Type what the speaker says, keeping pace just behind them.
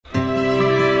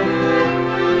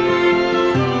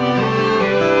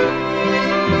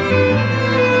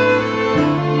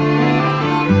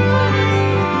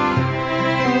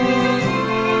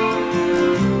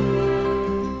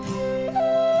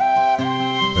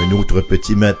Un autre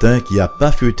petit matin qui a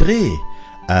pas feutré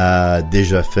a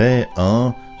déjà fait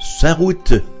sa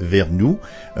route vers nous.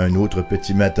 Un autre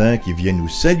petit matin qui vient nous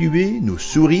saluer, nous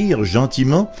sourire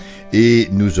gentiment et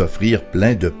nous offrir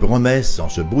plein de promesses en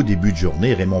ce beau début de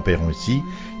journée. Raymond Perron ici,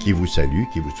 qui vous salue,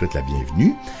 qui vous souhaite la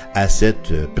bienvenue à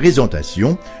cette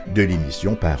présentation de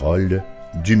l'émission Parole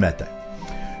du matin.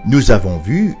 Nous avons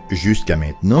vu jusqu'à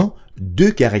maintenant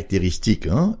deux caractéristiques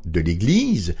de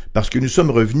l'Église, parce que nous sommes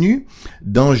revenus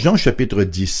dans Jean chapitre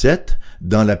 17,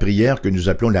 dans la prière que nous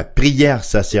appelons la prière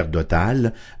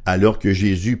sacerdotale, alors que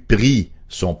Jésus prie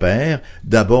son Père,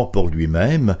 d'abord pour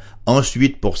lui-même,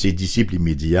 ensuite pour ses disciples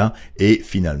immédiats et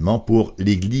finalement pour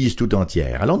l'Église tout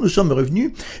entière. Alors nous sommes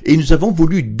revenus et nous avons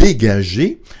voulu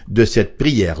dégager de cette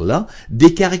prière-là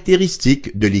des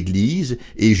caractéristiques de l'Église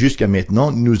et jusqu'à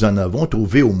maintenant nous en avons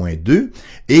trouvé au moins deux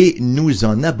et nous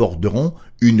en aborderons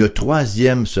une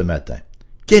troisième ce matin.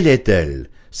 Quelle est-elle,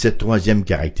 cette troisième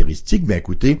caractéristique? Bien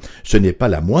écoutez, ce n'est pas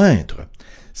la moindre.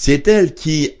 C'est elle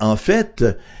qui, en fait,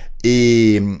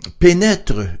 et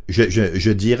pénètre,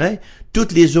 je dirais,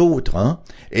 toutes les autres.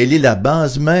 Elle est la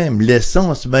base même,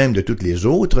 l'essence même de toutes les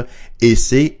autres, et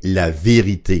c'est la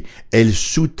vérité. Elle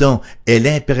sous-tend, elle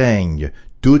imprègne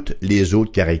toutes les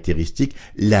autres caractéristiques,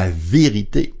 la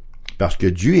vérité. Parce que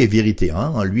Dieu est vérité,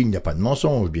 en lui il n'y a pas de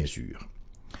mensonge, bien sûr.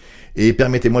 Et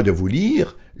permettez-moi de vous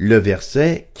lire le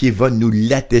verset qui va nous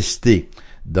l'attester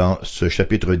dans ce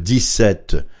chapitre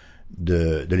 17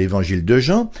 de l'évangile de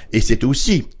Jean, et c'est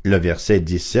aussi le verset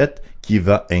 17 qui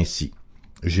va ainsi.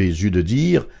 Jésus de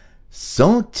dire, «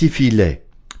 Sanctifie-les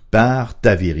par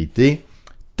ta vérité,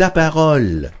 ta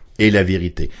parole est la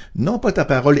vérité. » Non pas ta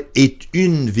parole est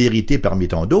une vérité parmi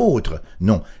tant d'autres,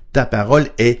 non, ta parole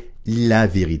est la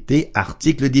vérité,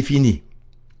 article défini.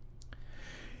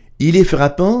 Il est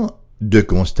frappant de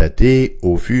constater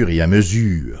au fur et à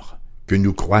mesure que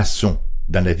nous croissons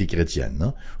dans la vie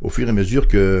chrétienne, au fur et à mesure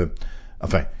que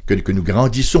nous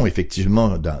grandissons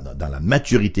effectivement dans la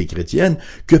maturité chrétienne,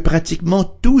 que pratiquement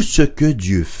tout ce que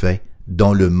Dieu fait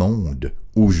dans le monde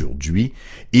aujourd'hui,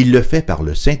 il le fait par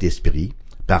le Saint-Esprit,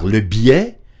 par le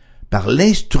biais, par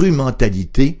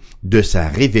l'instrumentalité de sa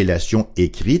révélation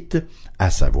écrite, à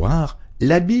savoir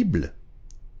la Bible.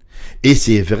 Et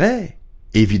c'est vrai,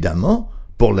 évidemment,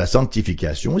 pour la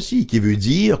sanctification aussi, qui veut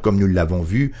dire, comme nous l'avons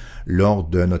vu lors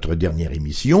de notre dernière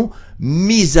émission,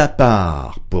 mis à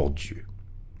part pour Dieu.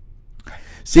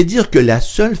 C'est dire que la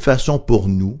seule façon pour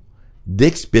nous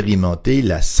d'expérimenter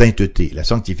la sainteté, la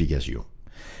sanctification,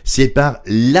 c'est par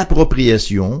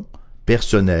l'appropriation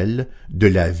personnelle de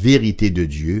la vérité de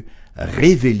Dieu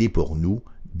révélée pour nous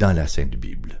dans la Sainte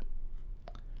Bible.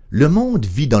 Le monde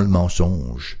vit dans le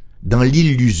mensonge, dans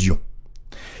l'illusion.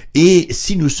 Et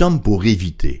si nous sommes pour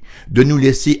éviter de nous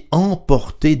laisser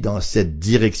emporter dans cette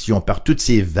direction par toutes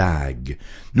ces vagues,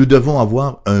 nous devons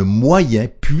avoir un moyen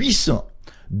puissant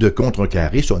de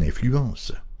contrecarrer son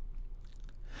influence.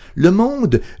 Le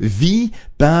monde vit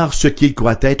par ce qu'il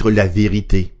croit être la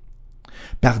vérité,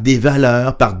 par des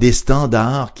valeurs, par des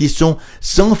standards qui sont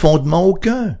sans fondement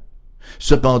aucun,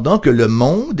 cependant que le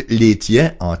monde les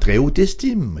tient en très haute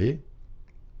estime.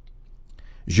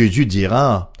 Jésus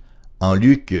dira en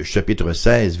Luc chapitre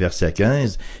 16 verset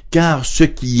 15, « Car ce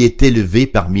qui est élevé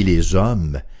parmi les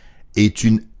hommes est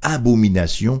une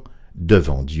abomination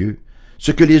devant Dieu. »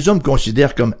 Ce que les hommes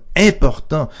considèrent comme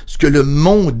important, ce que le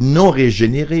monde non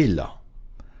régénéré,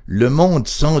 le monde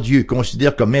sans Dieu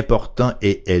considère comme important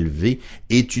et élevé,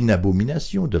 est une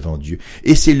abomination devant Dieu.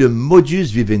 Et c'est le modus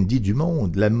vivendi du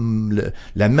monde,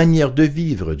 la manière de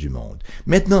vivre du monde.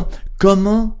 Maintenant,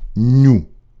 comment nous,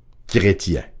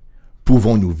 chrétiens,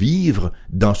 pouvons-nous vivre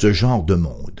dans ce genre de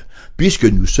monde, puisque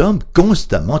nous sommes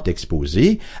constamment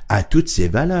exposés à toutes ces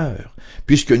valeurs,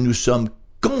 puisque nous sommes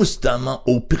constamment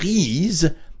aux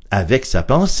prises avec sa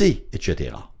pensée,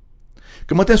 etc.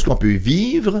 Comment est-ce qu'on peut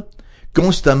vivre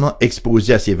constamment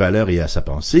exposé à ses valeurs et à sa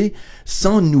pensée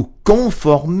sans nous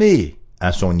conformer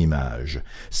à son image,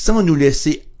 sans nous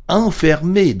laisser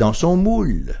enfermer dans son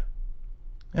moule?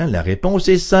 La réponse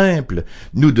est simple.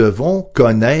 Nous devons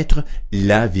connaître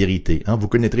la vérité. Vous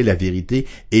connaîtrez la vérité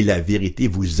et la vérité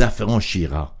vous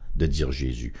affranchira, de dire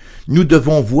Jésus. Nous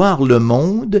devons voir le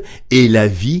monde et la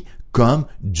vie comme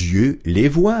Dieu les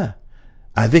voit,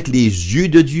 avec les yeux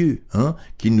de Dieu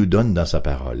qu'il nous donne dans sa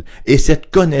parole. Et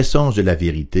cette connaissance de la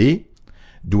vérité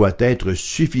doit être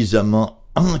suffisamment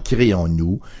ancrée en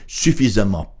nous,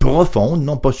 suffisamment profonde,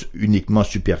 non pas uniquement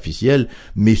superficielle,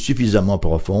 mais suffisamment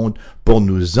profonde pour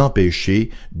nous empêcher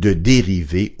de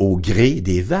dériver au gré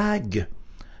des vagues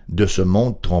de ce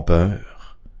monde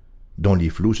trompeur dont les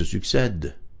flots se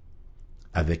succèdent,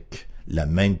 avec la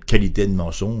même qualité de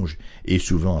mensonge et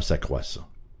souvent en s'accroissant.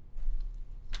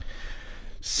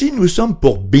 Si nous sommes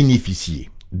pour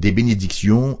bénéficier des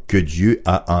bénédictions que Dieu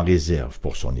a en réserve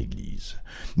pour son Église,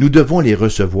 nous devons les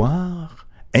recevoir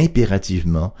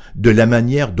impérativement de la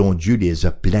manière dont Dieu les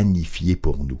a planifiées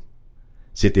pour nous.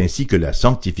 C'est ainsi que la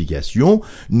sanctification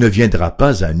ne viendra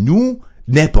pas à nous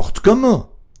n'importe comment.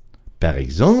 Par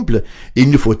exemple, il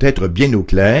nous faut être bien au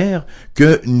clair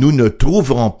que nous ne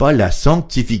trouverons pas la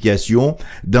sanctification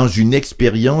dans une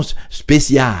expérience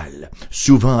spéciale,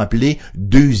 souvent appelée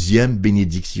deuxième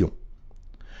bénédiction.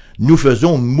 Nous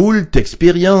faisons moult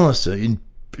expériences, une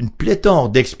pléthore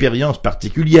d'expériences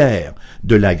particulières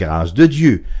de la grâce de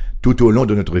Dieu tout au long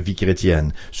de notre vie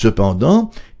chrétienne.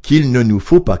 Cependant, qu'il ne nous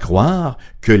faut pas croire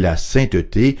que la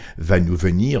sainteté va nous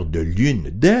venir de l'une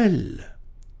d'elles.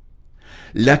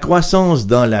 La croissance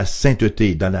dans la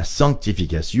sainteté, dans la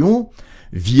sanctification,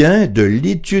 vient de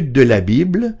l'étude de la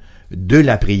Bible, de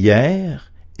la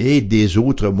prière et des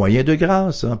autres moyens de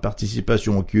grâce,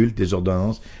 participation au culte, des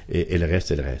ordonnances et le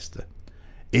reste.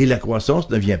 Et la croissance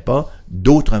ne vient pas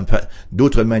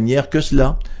d'autre manière que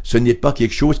cela. Ce n'est pas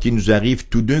quelque chose qui nous arrive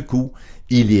tout d'un coup.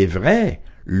 Il est vrai,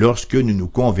 lorsque nous nous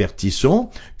convertissons,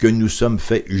 que nous sommes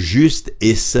faits justes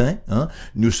et saints,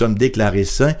 nous sommes déclarés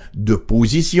saints de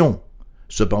position.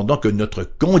 Cependant que notre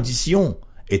condition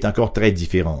est encore très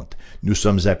différente. Nous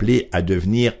sommes appelés à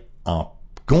devenir en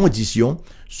condition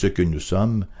ce que nous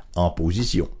sommes en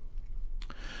position.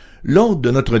 Lors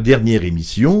de notre dernière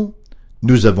émission,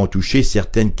 nous avons touché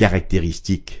certaines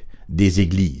caractéristiques des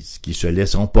églises qui se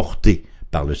laissent emporter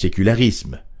par le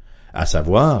sécularisme, à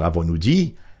savoir, avons-nous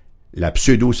dit, la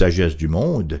pseudo-sagesse du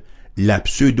monde, la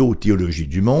pseudo-théologie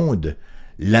du monde,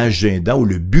 l'agenda ou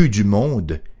le but du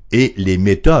monde et les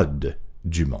méthodes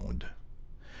du monde.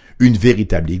 Une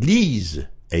véritable Église,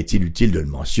 est-il utile de le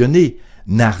mentionner,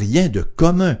 n'a rien de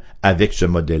commun avec ce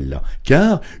modèle-là,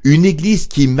 car une Église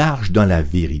qui marche dans la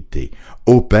vérité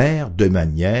opère de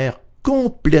manière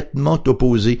complètement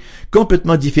opposée,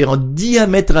 complètement différente,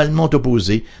 diamétralement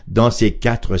opposée dans ces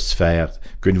 4 sphères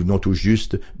que nous venons tout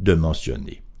juste de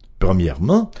mentionner.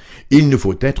 Premièrement, il nous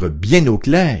faut être bien au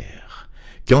clair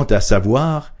quant à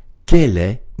savoir quelle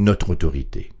est notre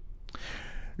autorité.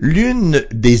 L'une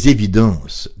des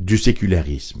évidences du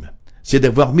sécularisme, c'est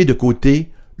d'avoir mis de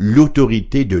côté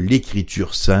l'autorité de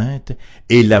l'Écriture sainte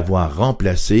et l'avoir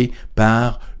remplacée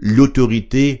par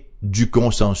l'autorité du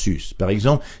consensus. Par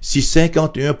exemple, si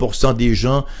 51% des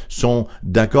gens sont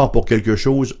d'accord pour quelque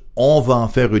chose, on va en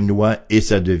faire une loi et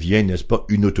ça devient, n'est-ce pas,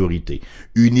 une autorité,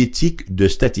 une éthique de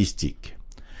statistique.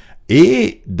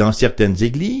 Et dans certaines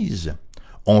églises,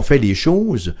 on fait les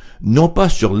choses non pas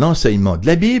sur l'enseignement de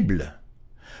la Bible,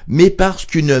 mais parce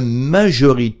qu'une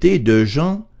majorité de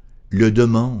gens le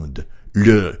demandent,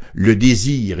 le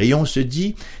désirent, et on se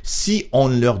dit, si on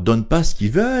ne leur donne pas ce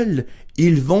qu'ils veulent,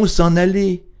 ils vont s'en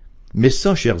aller. Mais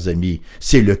ça, chers amis,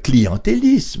 c'est le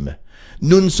clientélisme.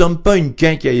 Nous ne sommes pas une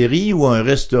quincaillerie ou un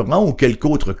restaurant ou quelque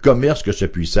autre commerce que ce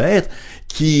puisse être,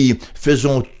 qui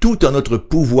faisons tout en notre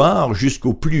pouvoir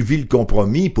jusqu'au plus vil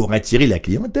compromis pour attirer la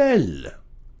clientèle.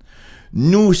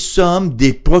 Nous sommes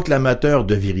des proclamateurs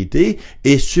de vérité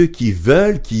et ceux qui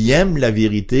veulent, qui aiment la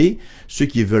vérité, ceux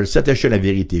qui veulent s'attacher à la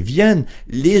vérité viennent.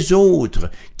 Les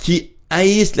autres qui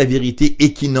haïssent la vérité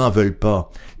et qui n'en veulent pas,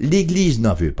 l'Église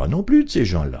n'en veut pas non plus de ces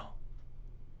gens-là.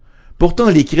 Pourtant,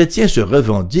 les chrétiens se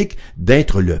revendiquent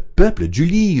d'être le peuple du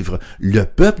livre, le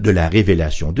peuple de la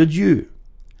révélation de Dieu.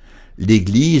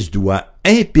 L'Église doit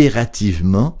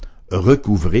impérativement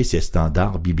recouvrer ses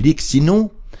standards bibliques, sinon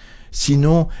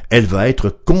elle va être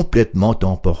complètement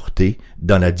emportée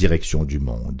dans la direction du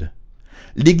monde.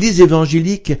 L'Église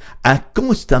évangélique a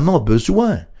constamment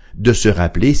besoin de se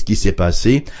rappeler ce qui s'est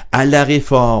passé à la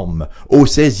Réforme, au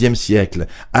XVIe siècle,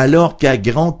 alors qu'à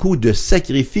grands coups de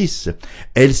sacrifice,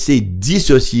 elle s'est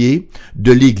dissociée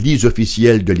de l'Église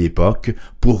officielle de l'époque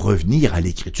pour revenir à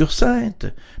l'Écriture sainte,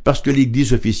 parce que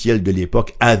l'Église officielle de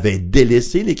l'époque avait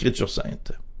délaissé l'Écriture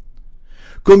sainte.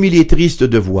 Comme il est triste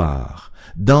de voir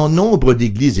dans nombre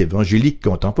d'églises évangéliques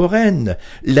contemporaines,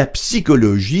 la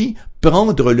psychologie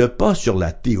prendre le pas sur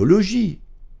la théologie.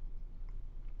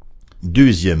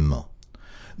 Deuxièmement,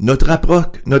 notre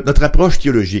approche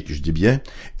théologique, je dis bien,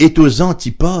 est aux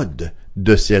antipodes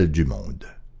de celle du monde.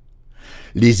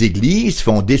 Les églises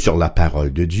fondées sur la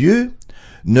parole de Dieu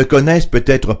ne connaissent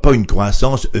peut-être pas une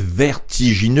croissance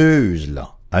vertigineuse,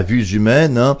 là. À vue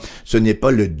humaine, ce n'est pas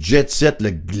le jet-set, le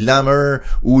glamour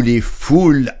ou les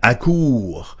foules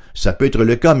accourent. Ça peut être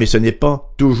le cas, mais ce n'est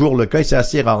pas toujours le cas et c'est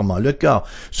assez rarement le cas.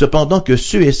 Cependant que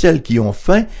ceux et celles qui ont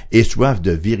faim et soif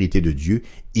de vérité de Dieu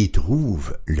y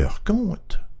trouvent leur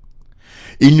compte.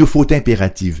 Il nous faut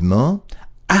impérativement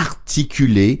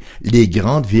articuler les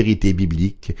grandes vérités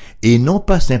bibliques et non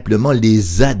pas simplement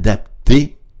les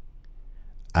adapter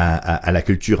à la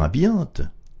culture ambiante.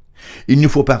 Il nous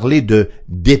faut parler de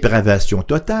dépravation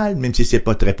totale, même si c'est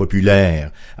pas très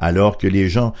populaire, alors que les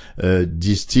gens,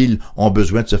 disent-ils, ont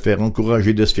besoin de se faire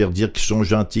encourager, de se faire dire qu'ils sont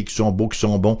gentils, qu'ils sont beaux, qu'ils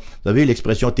sont bons. Vous savez,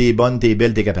 l'expression « t'es bonne, t'es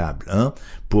belle, t'es capable », hein,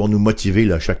 pour nous motiver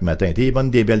là chaque matin. « T'es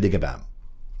bonne, t'es belle, t'es capable ».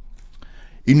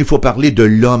 Il nous faut parler de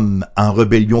l'homme en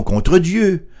rébellion contre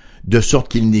Dieu, de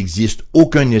sorte qu'il n'existe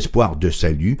aucun espoir de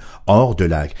salut hors de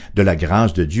la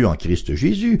grâce de Dieu en Christ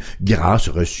Jésus, grâce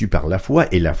reçue par la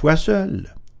foi et la foi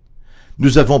seule.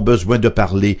 Nous avons besoin de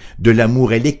parler de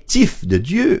l'amour électif de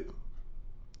Dieu,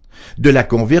 de la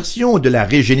conversion, de la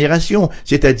régénération,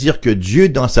 c'est-à-dire que Dieu,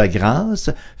 dans sa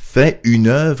grâce, fait une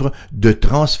œuvre de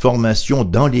transformation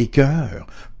dans les cœurs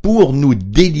pour nous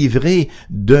délivrer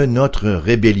de notre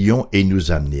rébellion et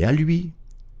nous amener à lui.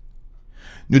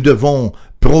 Nous devons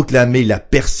proclamer la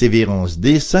persévérance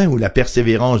des saints ou la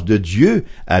persévérance de Dieu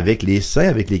avec les saints,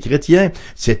 avec les chrétiens,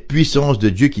 cette puissance de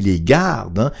Dieu qui les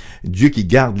garde, hein? Dieu qui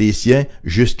garde les siens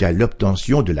jusqu'à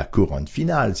l'obtention de la couronne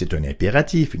finale. C'est un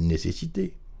impératif, une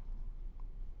nécessité.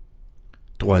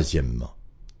 Troisièmement,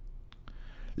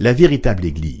 la véritable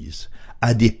Église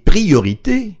a des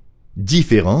priorités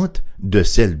différentes de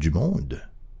celles du monde.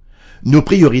 Nos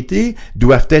priorités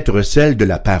doivent être celles de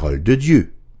la parole de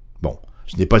Dieu. Bon,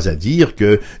 ce n'est pas à dire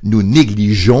que nous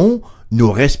négligeons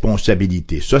nos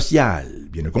responsabilités sociales.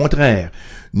 Bien au contraire,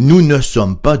 nous ne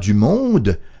sommes pas du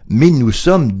monde, mais nous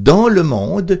sommes dans le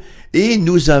monde et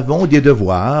nous avons des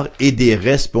devoirs et des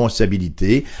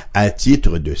responsabilités à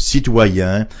titre de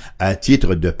citoyens, à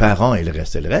titre de parents et le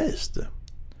reste.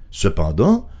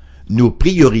 Cependant, nos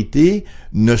priorités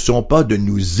ne sont pas de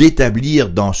nous établir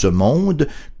dans ce monde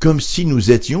comme si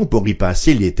nous étions pour y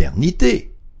passer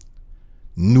l'éternité.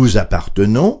 Nous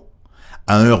appartenons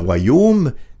à un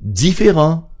royaume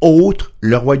différent, autre,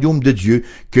 le royaume de Dieu,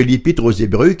 que l'Épître aux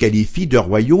Hébreux qualifie de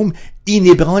royaume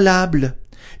inébranlable.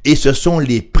 Et ce sont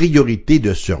les priorités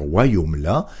de ce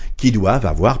royaume-là qui doivent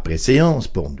avoir préséance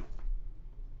pour nous.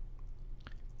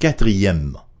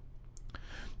 Quatrièmement,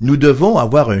 nous devons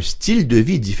avoir un style de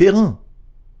vie différent.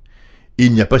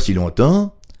 Il n'y a pas si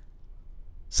longtemps,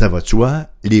 ça va de soi,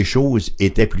 les choses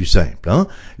étaient plus simples. Hein?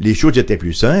 Les choses étaient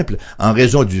plus simples en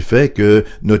raison du fait que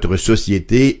notre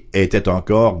société était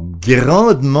encore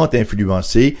grandement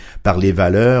influencée par les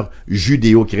valeurs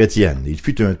judéo-chrétiennes. Il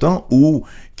fut un temps où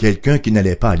quelqu'un qui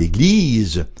n'allait pas à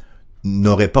l'église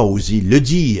n'aurait pas osé le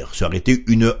dire. Ça aurait été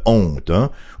une honte. Hein?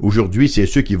 Aujourd'hui, c'est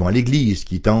ceux qui vont à l'église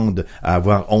qui tendent à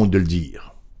avoir honte de le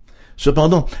dire.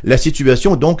 Cependant, la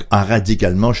situation donc a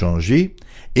radicalement changé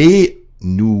et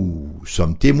nous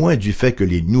sommes témoins du fait que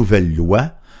les nouvelles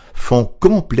lois font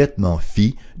complètement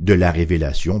fi de la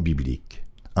révélation biblique.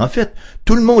 En fait,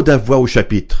 tout le monde a voix au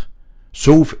chapitre,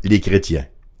 sauf les chrétiens.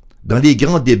 Dans les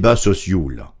grands débats sociaux,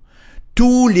 là,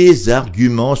 tous les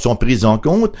arguments sont pris en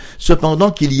compte, cependant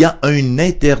qu'il y a un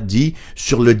interdit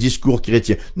sur le discours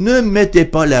chrétien. Ne mettez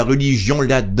pas la religion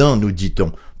là-dedans, nous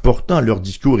dit-on. Pourtant, leur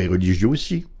discours est religieux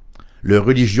aussi. Leur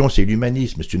religion, c'est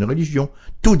l'humanisme, c'est une religion.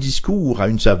 Tout discours a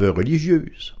une saveur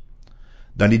religieuse.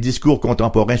 Dans les discours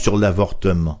contemporains sur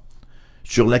l'avortement,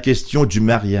 sur la question du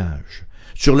mariage,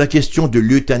 sur la question de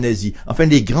l'euthanasie, enfin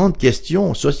les grandes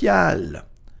questions sociales,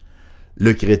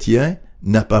 le chrétien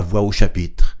n'a pas voix au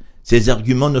chapitre. Ses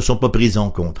arguments ne sont pas pris en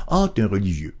compte. Ah, t'es un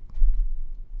religieux.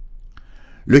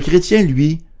 Le chrétien,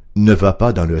 lui, ne va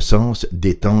pas dans le sens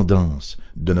des tendances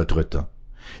de notre temps.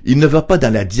 Il ne va pas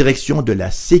dans la direction de la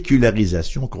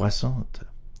sécularisation croissante.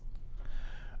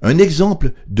 Un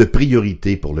exemple de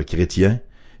priorité pour le chrétien,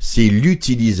 c'est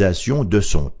l'utilisation de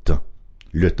son temps.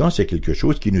 Le temps, c'est quelque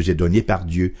chose qui nous est donné par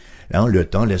Dieu. Hein, le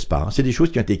temps, l'espace, c'est des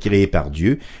choses qui ont été créées par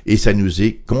Dieu et ça nous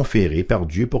est conféré par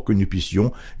Dieu pour que nous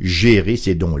puissions gérer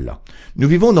ces dons-là. Nous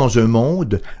vivons dans un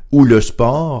monde où le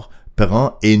sport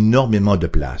prend énormément de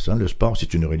place. Hein. Le sport,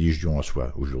 c'est une religion en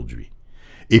soi aujourd'hui.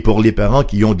 Et pour les parents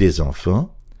qui ont des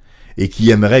enfants, et qui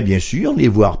aimeraient bien sûr les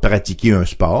voir pratiquer un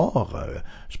sport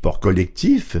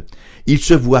collectif, ils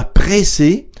se voient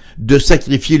pressés de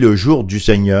sacrifier le jour du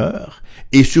Seigneur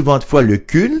et souvent de fois le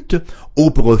culte au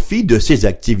profit de ces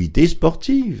activités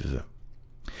sportives.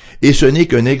 Et ce n'est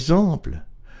qu'un exemple.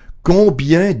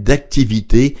 Combien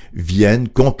d'activités viennent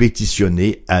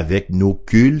compétitionner avec nos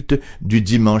cultes du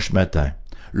dimanche matin?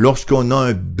 Lorsqu'on a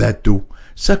un bateau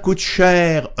Ça coûte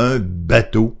cher un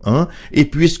bateau, hein? Et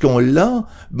puisqu'on l'a,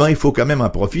 il faut quand même en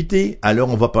profiter. Alors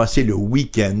on va passer le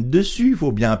week-end dessus, il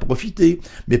faut bien en profiter.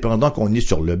 Mais pendant qu'on est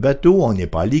sur le bateau, on n'est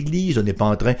pas à l'église, on n'est pas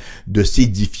en train de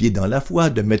s'édifier dans la foi,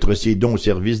 de mettre ses dons au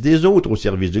service des autres, au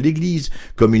service de l'église,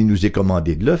 comme il nous est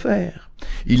commandé de le faire.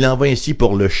 Il en va ainsi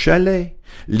pour le chalet,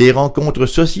 les rencontres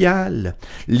sociales,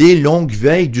 les longues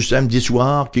veilles du samedi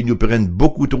soir qui nous prennent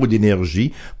beaucoup trop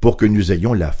d'énergie pour que nous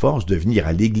ayons la force de venir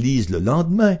à l'église le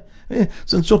lendemain.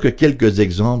 Ce ne sont que quelques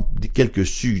exemples, quelques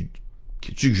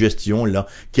suggestions, là,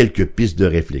 quelques pistes de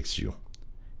réflexion.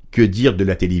 Que dire de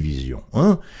la télévision,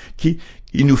 hein? Qui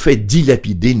nous fait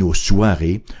dilapider nos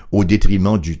soirées au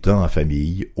détriment du temps en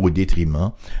famille, au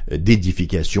détriment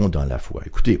d'édification dans la foi.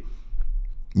 Écoutez,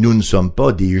 nous ne sommes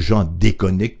pas des gens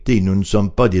déconnectés, nous ne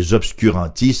sommes pas des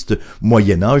obscurantistes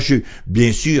moyenâgeux.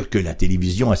 Bien sûr que la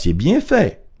télévision a ses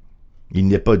bienfaits. Il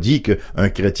n'est pas dit qu'un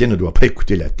chrétien ne doit pas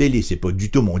écouter la télé, c'est pas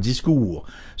du tout mon discours.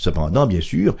 Cependant, bien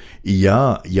sûr, il y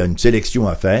a une sélection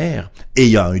à faire et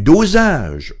il y a un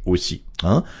dosage aussi,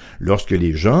 hein. Lorsque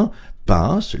les gens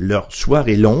passent leur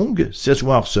soirée longue, 6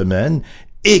 soirs semaine,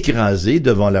 écrasés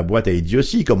devant la boîte à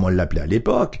idiotie, comme on l'appelait à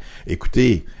l'époque,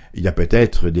 écoutez, il y a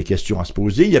peut-être des questions à se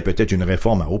poser, il y a peut-être une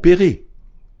réforme à opérer.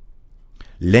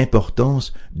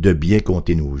 L'importance de bien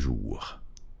compter nos jours.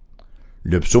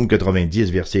 Le psaume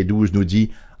 90, verset 12 nous dit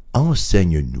 «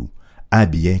 Enseigne-nous à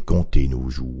bien compter nos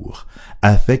jours,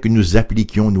 afin que nous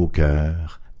appliquions nos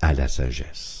cœurs à la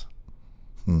sagesse. »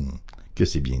 Que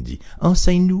c'est bien dit. «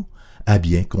 Enseigne-nous à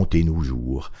bien compter nos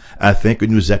jours, afin que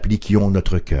nous appliquions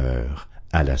notre cœur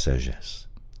à la sagesse. »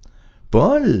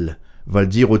 Paul va le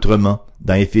dire autrement,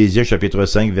 dans Éphésiens chapitre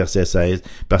 5, verset 16,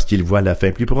 parce qu'il voit la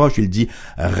fin plus proche, il dit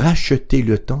 « Rachetez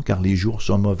le temps, car les jours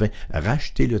sont mauvais.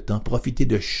 Rachetez le temps, profitez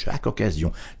de chaque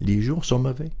occasion. Les jours sont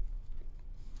mauvais. »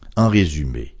 En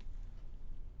résumé,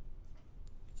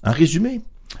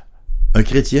 un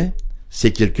chrétien,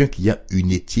 c'est quelqu'un qui a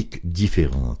une éthique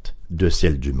différente de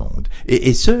celle du monde.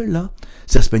 Et cela,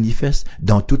 ça se manifeste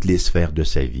dans toutes les sphères de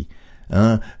sa vie.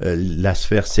 La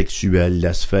sphère sexuelle,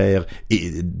 la sphère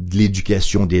de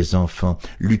l'éducation des enfants,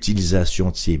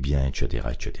 l'utilisation de ses biens, etc.,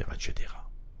 etc., etc.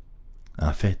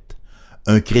 En fait,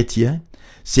 un chrétien,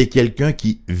 c'est quelqu'un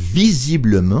qui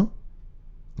visiblement,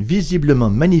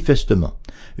 manifestement,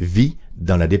 vit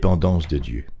dans la dépendance de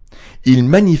Dieu. Il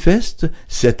manifeste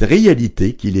cette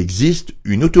réalité qu'il existe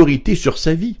une autorité sur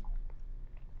sa vie.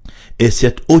 Et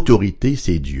cette autorité,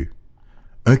 c'est Dieu.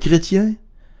 Un chrétien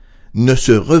ne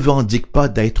se revendique pas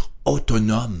d'être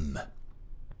autonome,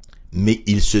 mais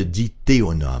il se dit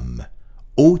théonome,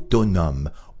 autonome,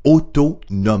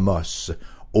 autonomos.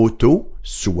 Auto,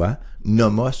 soi,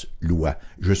 nomos, loi.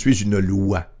 Je suis une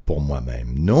loi pour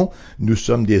moi-même. Non, nous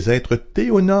sommes des êtres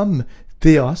théonomes,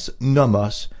 théos,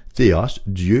 nomos. Théos,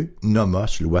 Dieu,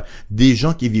 nomos, loi. Des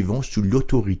gens qui vivons sous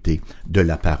l'autorité de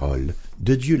la parole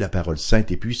de Dieu, la parole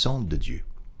sainte et puissante de Dieu.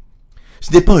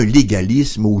 Ce n'est pas un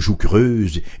légalisme aux joues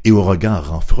creuses et au regard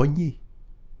renfrogné.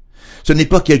 Ce n'est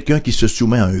pas quelqu'un qui se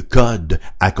soumet à un code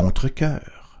à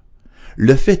contre-cœur.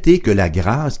 Le fait est que la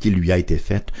grâce qui lui a été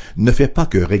faite ne fait pas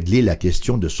que régler la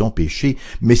question de son péché,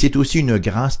 mais c'est aussi une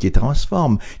grâce qui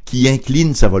transforme, qui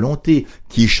incline sa volonté,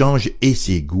 qui change et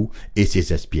ses goûts et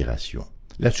ses aspirations.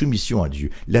 La soumission à Dieu,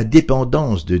 la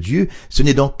dépendance de Dieu, ce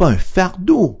n'est donc pas un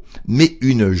fardeau, mais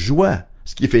une joie.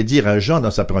 Ce qui fait dire à Jean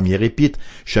dans sa première épître,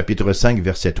 chapitre 5,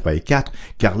 versets 3 et 4,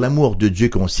 « Car l'amour de Dieu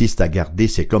consiste à garder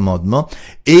ses commandements,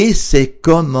 et ses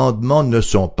commandements ne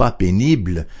sont pas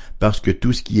pénibles, parce que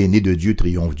tout ce qui est né de Dieu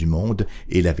triomphe du monde,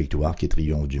 et la victoire qui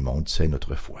triomphe du monde, c'est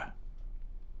notre foi. »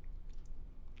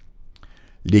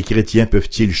 Les chrétiens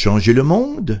peuvent-ils changer le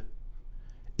monde?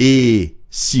 Et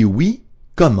si oui,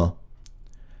 comment?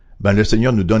 Le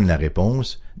Seigneur nous donne la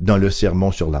réponse dans le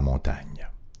Sermon sur la montagne.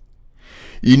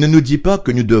 Il ne nous dit pas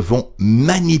que nous devons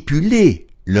manipuler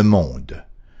le monde,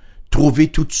 trouver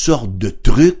toutes sortes de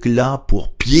trucs là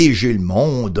pour piéger le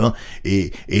monde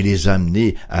et les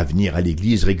amener à venir à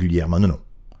l'église régulièrement. Non.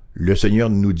 Le Seigneur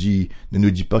ne nous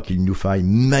dit pas qu'il nous faille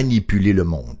manipuler le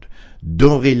monde,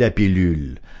 dorer la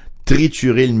pilule,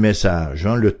 triturer le message,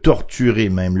 le torturer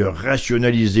même, le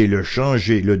rationaliser, le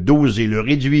changer, le doser, le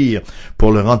réduire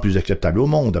pour le rendre plus acceptable au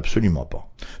monde, absolument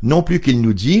pas. Non plus qu'il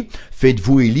nous dit,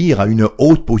 faites-vous élire à une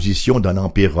haute position dans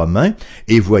l'Empire romain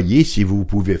et voyez si vous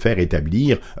pouvez faire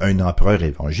établir un empereur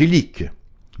évangélique.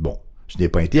 Bon, ce n'est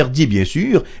pas interdit bien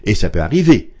sûr, et ça peut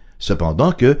arriver.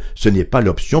 Cependant que ce n'est pas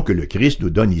l'option que le Christ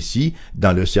nous donne ici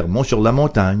dans le Sermon sur la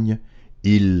montagne.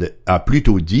 Il a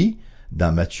plutôt dit,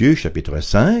 dans Matthieu chapitre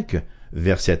 5,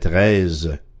 versets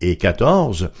 13 et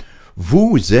 14, «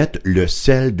 Vous êtes le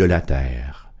sel de la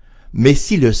terre. Mais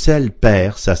si le sel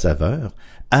perd sa saveur,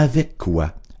 avec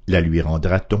quoi la lui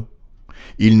rendra-t-on?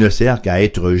 Il ne sert qu'à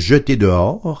être jeté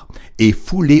dehors et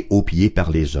foulé aux pieds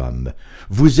par les hommes.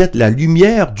 Vous êtes la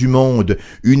lumière du monde.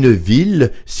 Une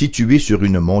ville située sur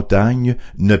une montagne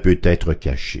ne peut être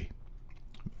cachée.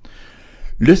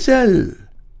 Le sel,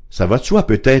 ça va de soi,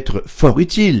 peut être fort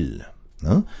utile,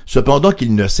 hein? Cependant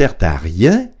qu'il ne sert à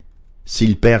rien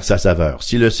s'il perd sa saveur.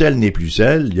 Si le sel n'est plus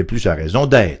sel, il n'y a plus sa raison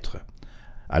d'être.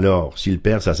 Alors, s'il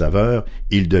perd sa saveur,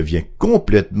 il devient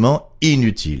complètement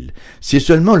inutile. C'est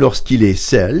seulement lorsqu'il est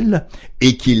sel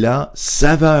et qu'il a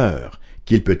saveur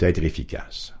qu'il peut être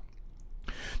efficace.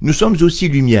 Nous sommes aussi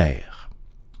lumière.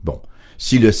 Bon,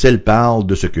 si le sel parle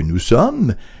de ce que nous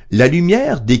sommes, la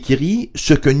lumière décrit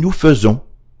ce que nous faisons.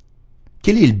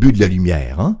 Quel est le but de la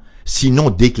lumière, hein? Sinon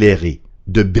d'éclairer,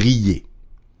 de briller.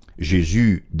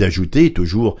 Jésus d'ajouter,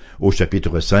 toujours au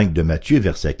chapitre 5 de Matthieu,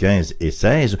 versets 15 et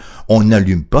 16, on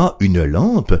n'allume pas une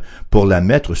lampe pour la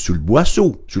mettre sous le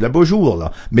boisseau, sous la beaujour,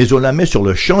 là, mais on la met sur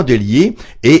le chandelier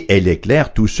et elle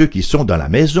éclaire tous ceux qui sont dans la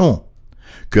maison.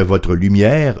 Que votre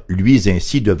lumière luise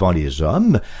ainsi devant les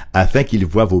hommes, afin qu'ils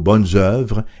voient vos bonnes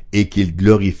œuvres et qu'ils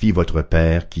glorifient votre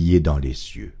Père qui est dans les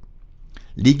cieux.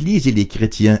 L'Église et les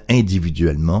chrétiens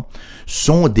individuellement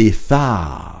sont des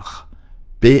phares,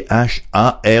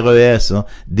 P-H-A-R-E-S, hein,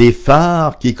 des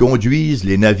phares qui conduisent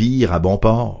les navires à bon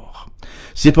port.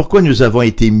 C'est pourquoi nous avons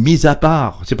été mis à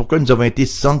part, c'est pourquoi nous avons été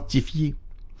sanctifiés.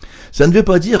 Ça ne veut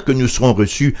pas dire que nous serons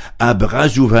reçus à bras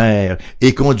ouverts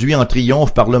et conduits en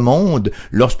triomphe par le monde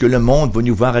lorsque le monde va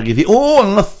nous voir arriver. Oh,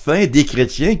 enfin, des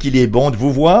chrétiens qu'il est bon de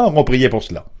vous voir, on priait pour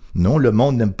cela. Non, le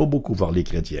monde n'aime pas beaucoup voir les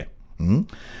chrétiens.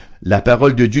 La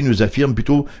parole de Dieu nous affirme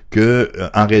plutôt que,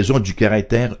 en raison du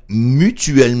caractère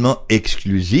mutuellement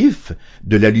exclusif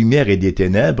de la lumière et des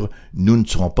ténèbres, nous ne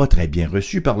serons pas très bien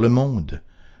reçus par le monde.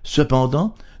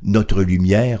 Cependant, notre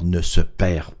lumière ne se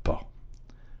perd pas.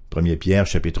 1 Pierre,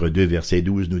 chapitre 2, verset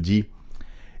 12 nous dit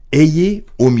 « Ayez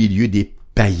au milieu des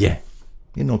païens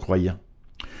et non-croyants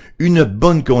une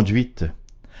bonne conduite,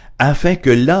 afin que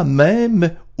là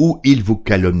même où ils vous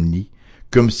calomnient,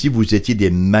 comme si vous étiez des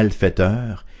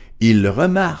malfaiteurs, ils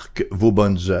remarquent vos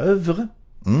bonnes œuvres,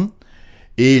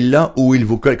 et là où ils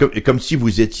vous comme si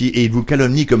vous étiez, et ils vous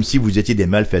calomnient comme si vous étiez des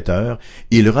malfaiteurs,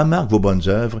 ils remarquent vos bonnes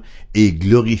œuvres et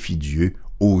glorifient Dieu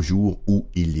au jour où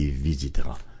il les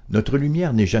visitera. » Notre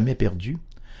lumière n'est jamais perdue.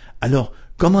 Alors,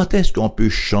 comment est-ce qu'on peut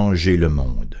changer le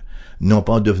monde? Non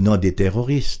pas en devenant des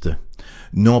terroristes,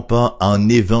 non pas en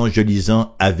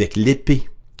évangélisant avec l'épée,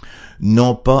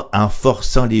 non pas en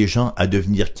forçant les gens à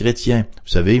devenir chrétiens.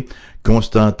 Vous savez,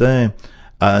 Constantin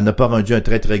n'a pas rendu un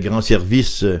très très grand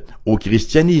service au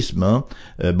christianisme. Hein?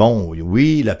 Bon,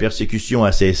 oui, la persécution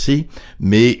a cessé,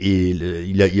 mais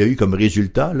il y a eu comme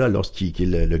résultat, là,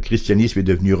 le christianisme est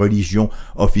devenu religion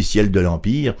officielle de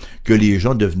l'Empire, que les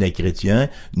gens devenaient chrétiens,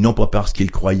 non pas parce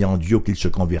qu'ils croyaient en Dieu ou qu'ils se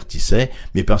convertissaient,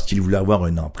 mais parce qu'ils voulaient avoir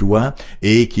un emploi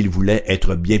et qu'ils voulaient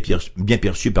être bien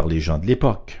perçus par les gens de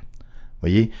l'époque.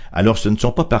 Voyez? Alors ce ne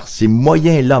sont pas par ces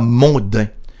moyens-là mondains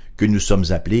que nous sommes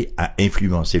appelés à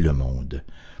influencer le monde.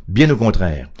 Bien au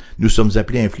contraire, nous sommes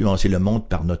appelés à influencer le monde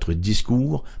par notre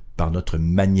discours, par notre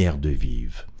manière de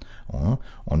vivre.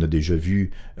 On a déjà vu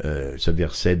ce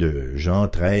verset de Jean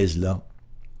 13, là,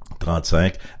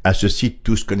 35. « À ceci,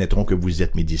 tous connaîtront que vous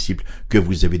êtes mes disciples, que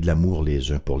vous avez de l'amour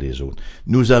les uns pour les autres. »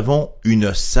 Nous avons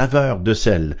une saveur de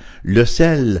sel. Le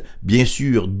sel, bien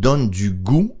sûr, donne du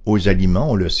goût aux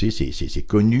aliments, on le sait, c'est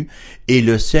connu. Et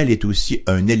le sel est aussi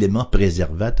un élément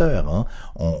préservateur. Hein.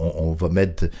 On va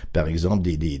mettre, par exemple,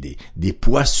 des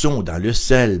poissons dans le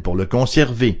sel pour le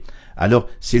conserver. Alors,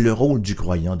 c'est le rôle du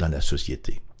croyant dans la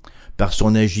société. Par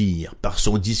son agir, par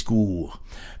son discours,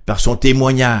 par son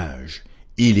témoignage,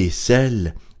 il est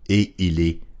sel et il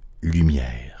est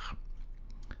lumière.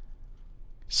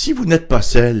 Si vous n'êtes pas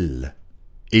sel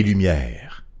et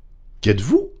lumière,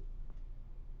 qu'êtes-vous?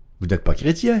 Vous n'êtes pas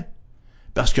chrétien.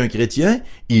 Parce qu'un chrétien,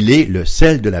 il est le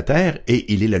sel de la terre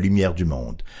et il est la lumière du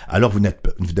monde. Alors vous n'êtes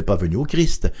pas venu au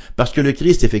Christ. Parce que le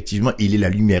Christ, effectivement, il est la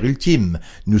lumière ultime.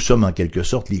 Nous sommes en quelque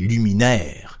sorte les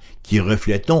luminaires qui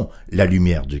reflétons la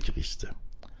lumière du Christ.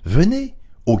 Venez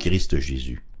au Christ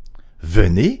Jésus.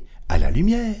 Venez à la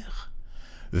lumière.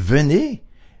 Venez,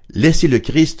 laissez le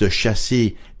Christ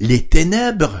chasser les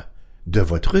ténèbres de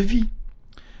votre vie.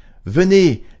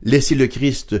 Venez, laissez le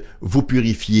Christ vous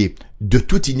purifier de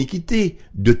toute iniquité,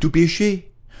 de tout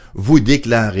péché, vous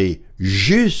déclarer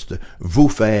juste, vous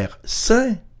faire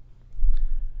saint,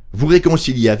 vous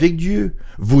réconcilier avec Dieu,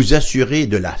 vous assurer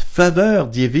de la faveur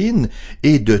divine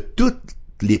et de toutes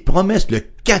les promesses, le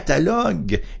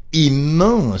catalogue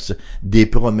immense des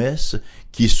promesses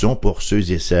qui sont pour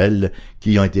ceux et celles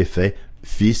qui ont été faits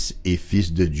fils et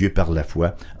fils de Dieu par la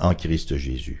foi en Christ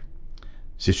Jésus.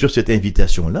 C'est sur cette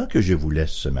invitation-là que je vous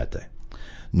laisse ce matin.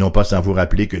 Non pas sans vous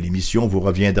rappeler que l'émission vous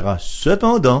reviendra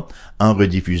cependant en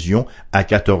rediffusion à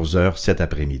 14h cet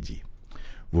après-midi.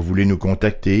 Vous voulez nous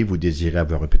contacter, vous désirez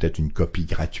avoir peut-être une copie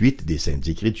gratuite des Saintes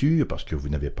Écritures parce que vous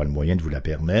n'avez pas le moyen de vous la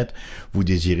permettre, vous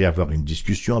désirez avoir une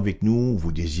discussion avec nous,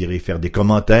 vous désirez faire des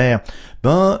commentaires,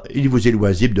 il vous est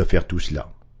loisible de faire tout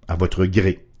cela, à votre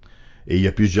gré. Et il y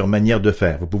a plusieurs manières de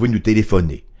faire. Vous pouvez nous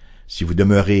téléphoner. Si vous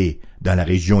demeurez dans la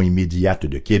région immédiate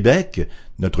de Québec,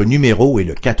 notre numéro est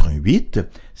le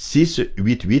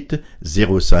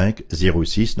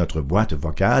 418-688-0506. Notre boîte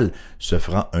vocale se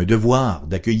fera un devoir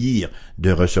d'accueillir,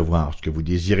 de recevoir ce que vous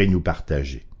désirez nous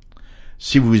partager.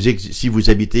 Si vous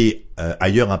habitez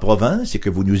ailleurs en province et que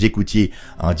vous nous écoutiez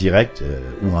en direct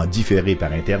ou en différé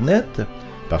par Internet,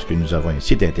 parce que nous avons un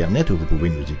site Internet où vous pouvez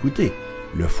nous écouter,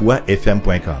 le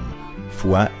foifm.com,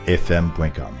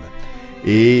 foifm.com.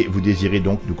 Et vous désirez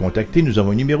donc nous contacter, nous avons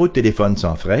un numéro de téléphone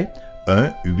sans frais,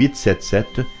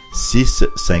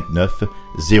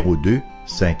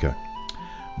 1-877-659-0251.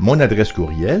 Mon adresse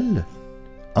courriel,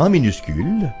 en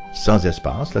minuscule, sans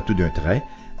espace, là tout d'un trait,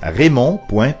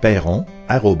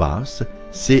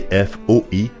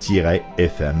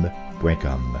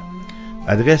 raymond.perron@cfoi-fm.com.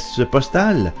 Adresse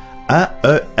postale,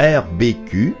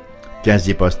 AERBQ,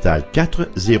 casier postal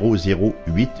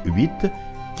 40088,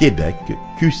 Québec,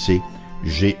 QC,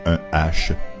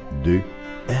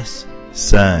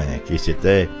 G1H2S5. Et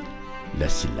c'était la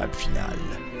syllabe finale.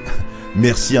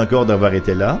 Merci encore d'avoir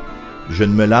été là. Je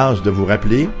ne me lasse de vous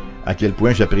rappeler à quel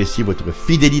point j'apprécie votre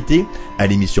fidélité à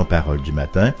l'émission Parole du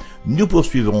matin. Nous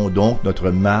poursuivrons donc notre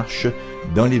marche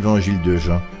dans l'Évangile de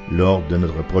Jean lors de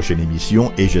notre prochaine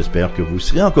émission et j'espère que vous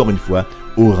serez encore une fois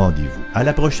au rendez-vous. À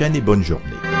la prochaine et bonne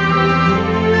journée.